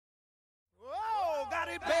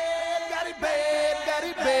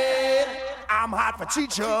I'm hot for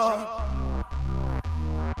teacher.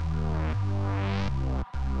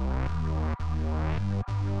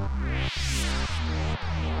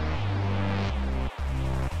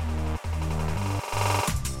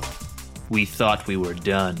 We thought we were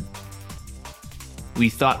done. We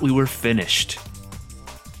thought we were finished.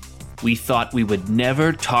 We thought we would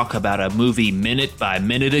never talk about a movie minute by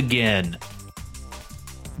minute again.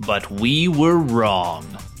 But we were wrong.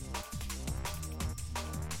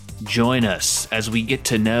 Join us as we get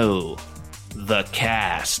to know the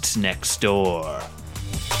cast next door.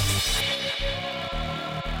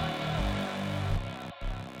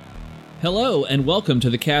 Hello, and welcome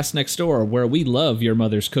to the Cast Next Door, where we love your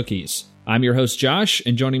mother's cookies. I'm your host, Josh,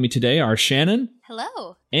 and joining me today are Shannon.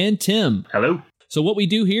 Hello. And Tim. Hello. So what we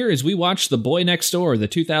do here is we watch The Boy Next Door, the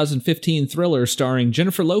 2015 thriller starring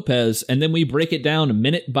Jennifer Lopez, and then we break it down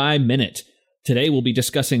minute by minute. Today we'll be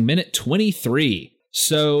discussing minute 23.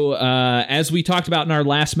 So as we talked about in our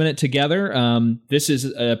last minute together, this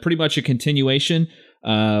is pretty much a continuation.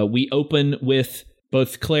 We open with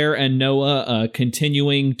both Claire and Noah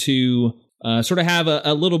continuing to sort of have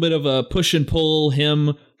a little bit of a push and pull,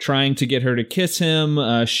 him trying to get her to kiss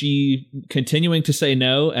him, she continuing to say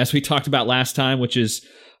no, as we talked about last time, which is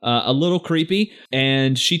a little creepy.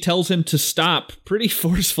 And she tells him to stop pretty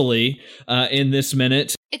forcefully in this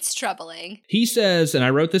minute. It's troubling. He says, and I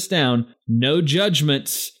wrote this down, no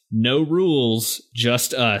judgments, no rules,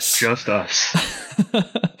 just us. Just us.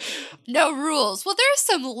 No rules. Well, there are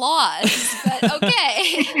some laws, but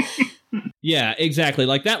okay. Yeah, exactly.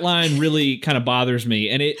 Like, that line really kind of bothers me.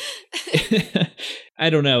 And it, I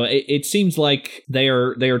don't know. It seems like they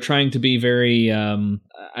are trying to be very,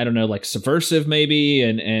 I don't know, like subversive maybe,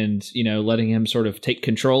 and you know, letting him sort of take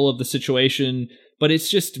control of the situation. But it's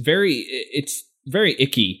just very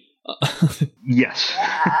icky. Yes.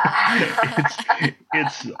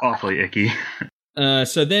 it's awfully icky.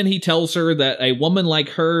 So then he tells her that a woman like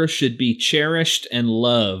her should be cherished and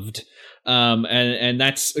loved. And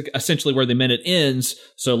that's essentially where the minute ends.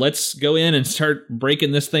 So let's go in and start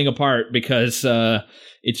breaking this thing apart, because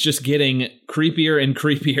it's just getting creepier and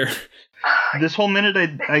creepier. This whole minute,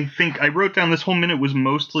 I think I wrote down this whole minute was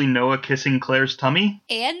mostly Noah kissing Claire's tummy.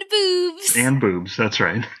 And boobs. And boobs, that's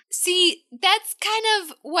right. See, that's kind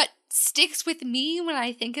of what sticks with me when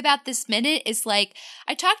I think about this minute, is like,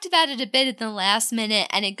 I talked about it a bit in the last minute,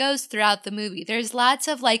 and it goes throughout the movie. There's lots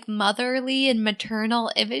of like motherly and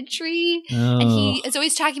maternal imagery, and he is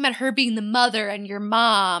always talking about her being the mother and your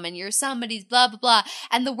mom and you're somebody's blah blah blah,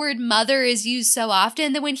 and the word mother is used so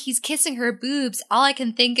often that when he's kissing her boobs, all I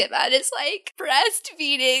can think about is like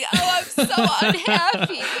breastfeeding. Oh, I'm so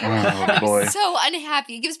unhappy. Oh boy. I'm so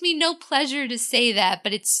unhappy. It gives me no pleasure to say that,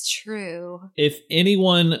 but it's true. If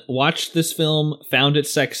anyone watched this film, found it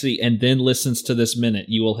sexy, and then listens to this minute,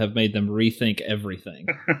 you will have made them rethink everything.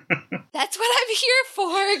 That's what I'm here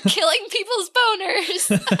for, killing people's boners.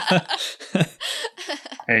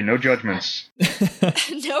 Hey, no judgments.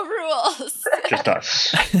 No rules. Just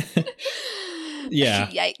us. Yeah.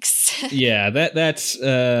 Yikes. Yeah, that's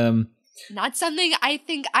not something I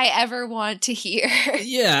think I ever want to hear.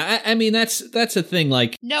 Yeah, I mean that's a thing,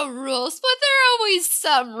 like, no rules, but there are always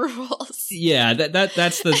some rules. Yeah,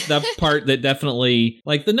 that's the part that definitely,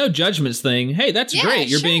 like, the no judgments thing. Hey, that's great.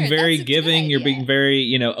 You're being very giving, you're being very,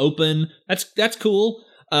 you know, open. That's cool.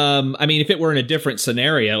 I mean, if it were in a different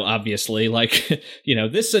scenario, obviously, like, you know,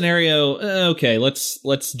 this scenario, okay,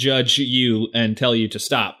 let's judge you and tell you to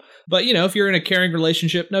stop. But, you know, if you're in a caring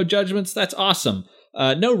relationship, no judgments, that's awesome.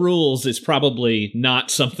 No rules is probably not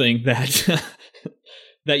something that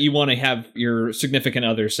that you want to have your significant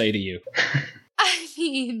other say to you. I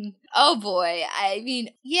mean, oh boy. I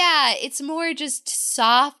mean, yeah, it's more just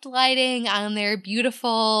soft lighting on their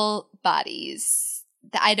beautiful bodies.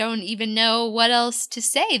 I don't even know what else to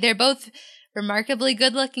say. They're both remarkably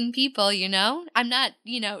good-looking people, you know? I'm not,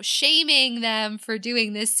 you know, shaming them for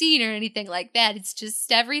doing this scene or anything like that. It's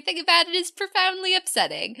just everything about it is profoundly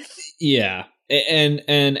upsetting. Yeah. And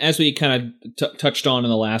as we kind of touched on in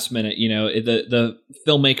the last minute, you know, the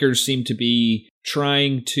filmmakers seem to be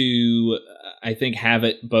trying to, I think, have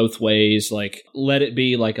it both ways, like, let it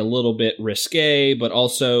be like a little bit risque, but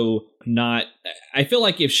also not. I feel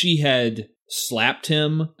like if she had slapped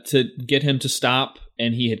him to get him to stop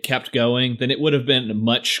and he had kept going, then it would have been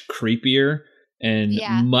much creepier and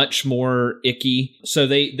much more icky. So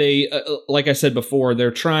they like I said before, they're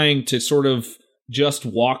trying to sort of just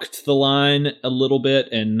walked the line a little bit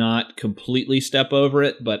and not completely step over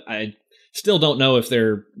it, but I still don't know if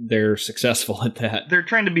they're successful at that. They're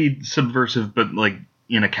trying to be subversive, but like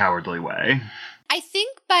in a cowardly way. I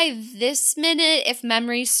think by this minute, if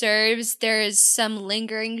memory serves, there's some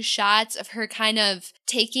lingering shots of her kind of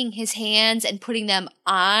taking his hands and putting them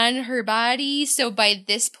on her body. So by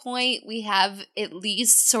this point, we have at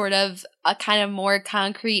least sort of a kind of more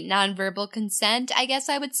concrete nonverbal consent, I guess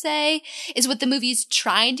I would say, is what the movie's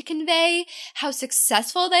trying to convey. How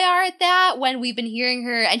successful they are at that when we've been hearing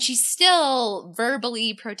her and she's still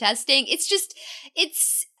verbally protesting. It's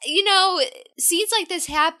scenes like this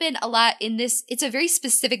happen a lot in this. It's a very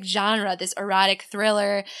specific genre, this erotic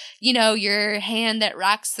thriller. Your hand that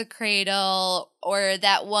rocks the cradle, or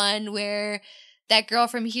that one where that girl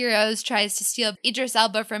from Heroes tries to steal Idris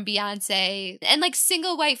Elba from Beyonce, and like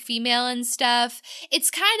single white female and stuff. It's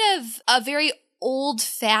kind of a very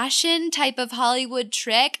old-fashioned type of Hollywood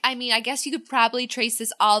trick. I mean, I guess you could probably trace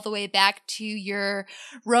this all the way back to your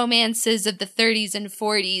romances of the 30s and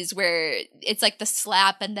 40s where it's like the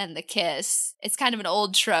slap and then the kiss. It's kind of an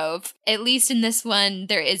old trope. At least in this one,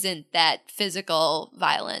 there isn't that physical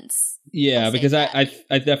violence. Yeah, because I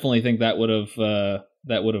definitely think that would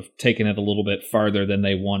have taken it a little bit farther than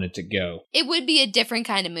they wanted to go. It would be a different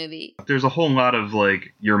kind of movie. There's a whole lot of,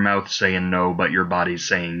 like, your mouth saying no, but your body's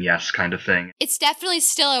saying yes kind of thing. It's definitely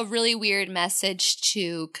still a really weird message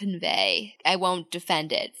to convey. I won't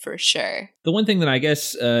defend it, for sure. The one thing that I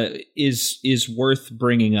guess is worth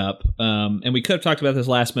bringing up, and we could have talked about this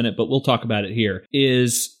last minute, but we'll talk about it here,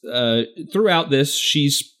 is throughout this,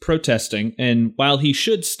 she's protesting, and while he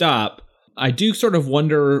should stop, I do sort of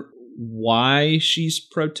wonder why she's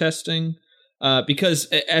protesting, because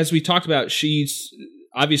as we talked about, she's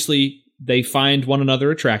obviously, they find one another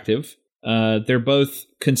attractive. They're both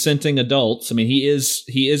consenting adults. I mean, he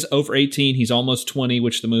is over 18. He's almost 20,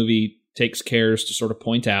 which the movie takes cares to sort of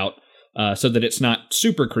point out, so that it's not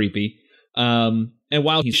super creepy. And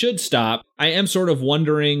while he should stop, I am sort of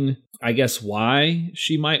wondering, I guess, why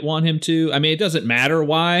she might want him to. I mean, it doesn't matter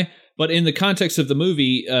why. But in the context of the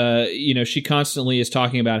movie, she constantly is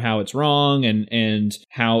talking about how it's wrong and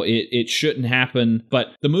how it shouldn't happen.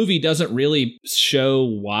 But the movie doesn't really show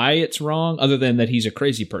why it's wrong, other than that he's a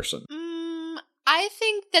crazy person. I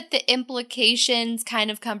think that the implications kind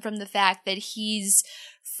of come from the fact that he's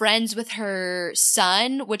friends with her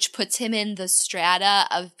son, which puts him in the strata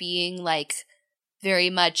of being like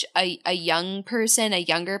very much a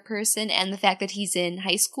younger person, and the fact that he's in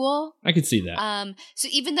high school. I could see that. So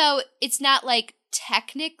even though it's not like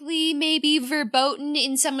technically maybe verboten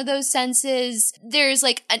in some of those senses, there's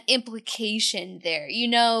like an implication there,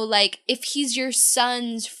 like if he's your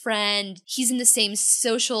son's friend, he's in the same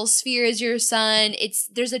social sphere as your son.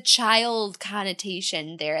 There's a child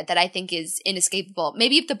connotation there that I think is inescapable.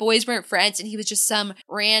 Maybe if the boys weren't friends and he was just some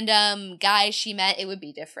random guy she met, it would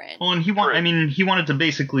be different. Well, and he wanted to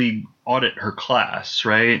basically audit her class,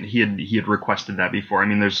 right? He had requested that before. I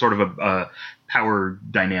mean, there's sort of a power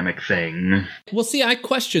dynamic thing. Well, see, I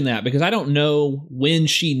question that because I don't know when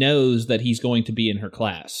she knows that he's going to be in her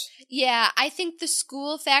class. Yeah, I think the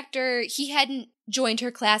school factor, he hadn't joined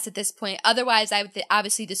her class at this point. Otherwise,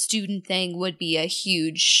 obviously the student thing would be a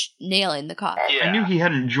huge nail in the coffin. Yeah. I knew he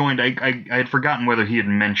hadn't joined. I had forgotten whether he had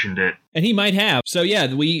mentioned it. And he might have. So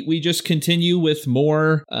yeah, we just continue with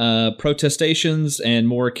more protestations and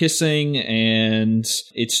more kissing, and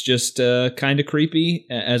it's just kind of creepy,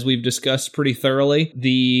 as we've discussed pretty thoroughly.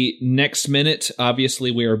 The next minute,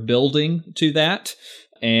 obviously, we are building to that.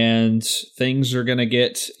 And things are going to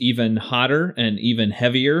get even hotter and even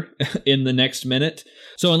heavier in the next minute.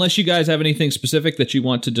 So unless you guys have anything specific that you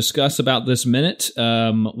want to discuss about this minute,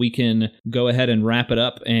 we can go ahead and wrap it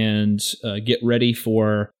up and get ready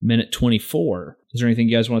for minute 24. Is there anything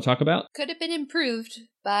you guys want to talk about? Could have been improved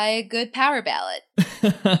by a good power ballad.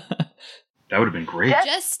 That would have been great.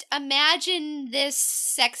 Just imagine this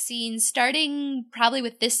sex scene starting probably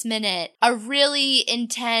with this minute. A really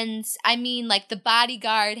intense, like The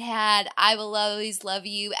Bodyguard had I Will Always Love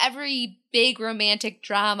You. Every big romantic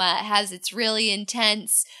drama has its really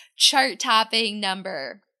intense chart-topping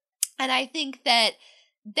number. And I think that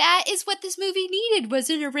is what this movie needed, was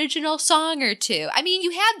an original song or two. I mean,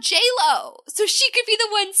 you have J-Lo, so she could be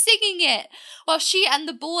the one singing it while she and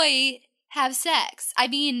the boy have sex. I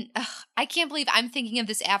mean, I can't believe I'm thinking of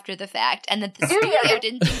this after the fact and that the studio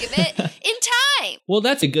didn't think of it in time. Well,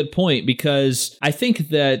 that's a good point, because I think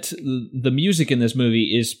that the music in this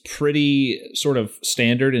movie is pretty sort of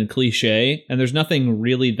standard and cliche, and there's nothing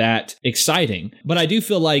really that exciting. But I do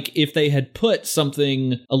feel like if they had put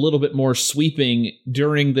something a little bit more sweeping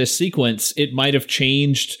during this sequence, it might have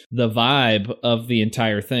changed the vibe of the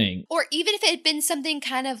entire thing. Or even if it had been something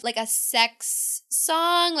kind of like a sex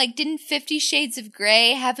song, like didn't 50 50 Shades of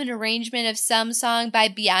Grey have an arrangement of some song by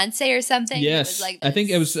Beyonce or something? Yes, It was like I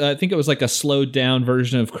think it was like a slowed down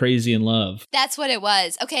version of Crazy in Love. That's what it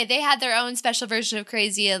was. Okay, they had their own special version of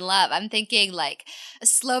Crazy in Love. I'm thinking like a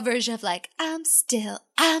slow version of like, I'm still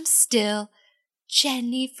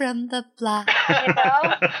Jenny from the block.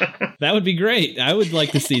 That would be great. I would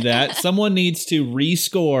like to see that. Someone needs to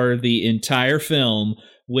rescore the entire film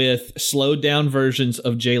with slowed down versions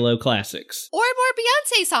of J-Lo classics. Or more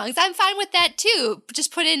Beyonce songs. I'm fine with that too.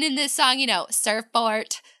 Just put in this song,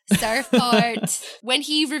 surfboard. When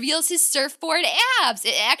he reveals his surfboard abs,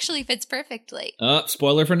 it actually fits perfectly.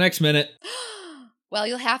 Spoiler for next minute. Well,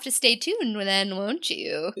 you'll have to stay tuned then, won't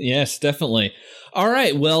you? Yes, definitely. All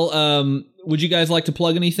right. Well, would you guys like to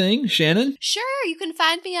plug anything, Shannon? Sure. You can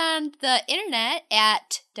find me on the internet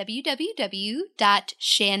at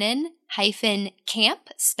www.shannon-camp,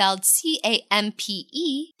 spelled CAMPE.com.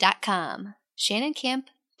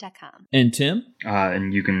 ShannonCamp.com. And Tim?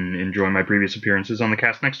 And you can enjoy my previous appearances on the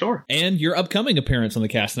Cast Next Door. And your upcoming appearance on the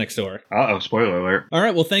Cast Next Door. Uh-oh, spoiler alert. All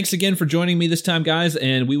right, well, thanks again for joining me this time, guys,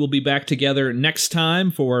 and we will be back together next time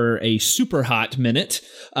for a super hot minute.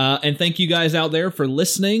 And thank you guys out there for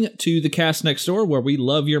listening to the Cast Next Door, where we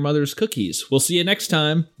love your mother's cookies. We'll see you next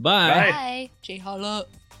time. Bye. Bye. Jay Holla.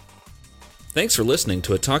 Thanks for listening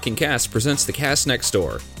to A Talking Cast presents the Cast Next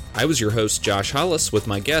Door. I was your host, Josh Hollis, with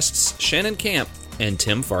my guests, Shannon Camp and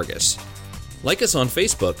Tim Fargus. Like us on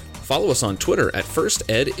Facebook, follow us on Twitter at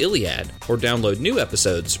FirstEdIliad, or download new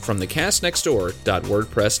episodes from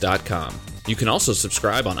thecastnextdoor.wordpress.com. You can also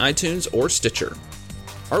subscribe on iTunes or Stitcher.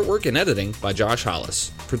 Artwork and editing by Josh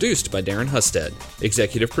Hollis. Produced by Darren Husted.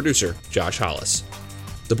 Executive producer, Josh Hollis.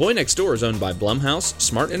 The Boy Next Door is owned by Blumhouse,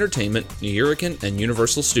 Smart Entertainment, New Hurricane, and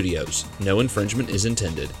Universal Studios. No infringement is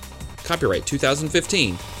intended. Copyright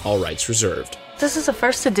 2015, all rights reserved. This is a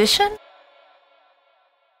first edition?